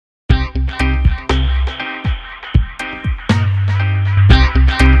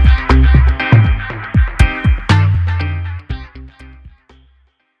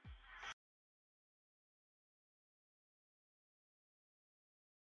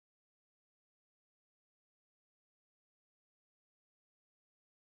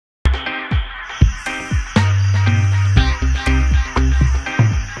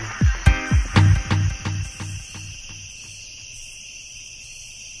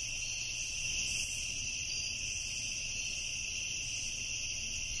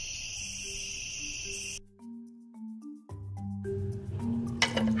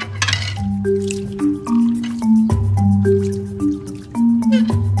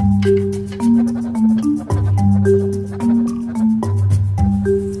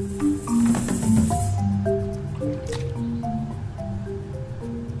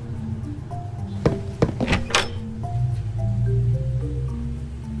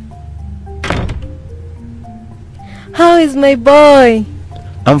How is my boy?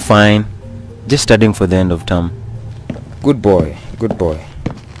 I'm fine. Just studying for the end of term. Good boy, good boy.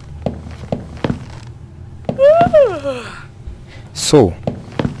 So,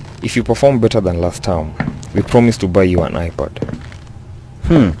 if you perform better than last term, we promise to buy you an iPad.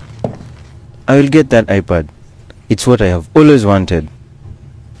 I will get that iPad. It's what I have always wanted.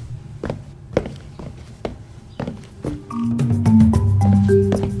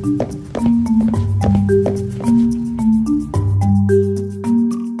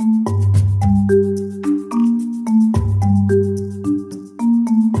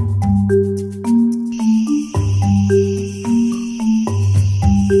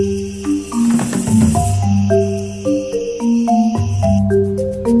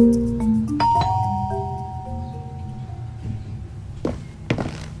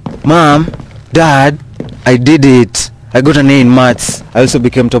 Mom, Dad, I did it. I got an A in maths. I also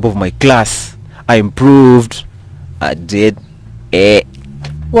became top of my class. I improved. I did it.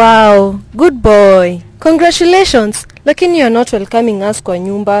 Wow, good boy. Congratulations. Lakini you're not welcoming us kwa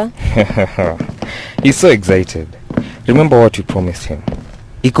nyumba. He's so excited. Remember what you promised him.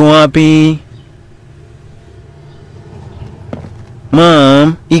 Iko wapi?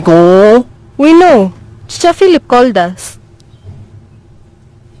 Mom, iko? We know. Teacher Philip called us.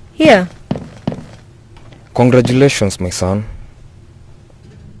 Here. Congratulations, my son.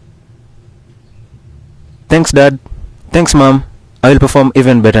 Thanks, Dad. Thanks, Mom. I will perform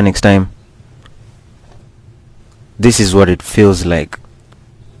even better next time. This is what it feels like.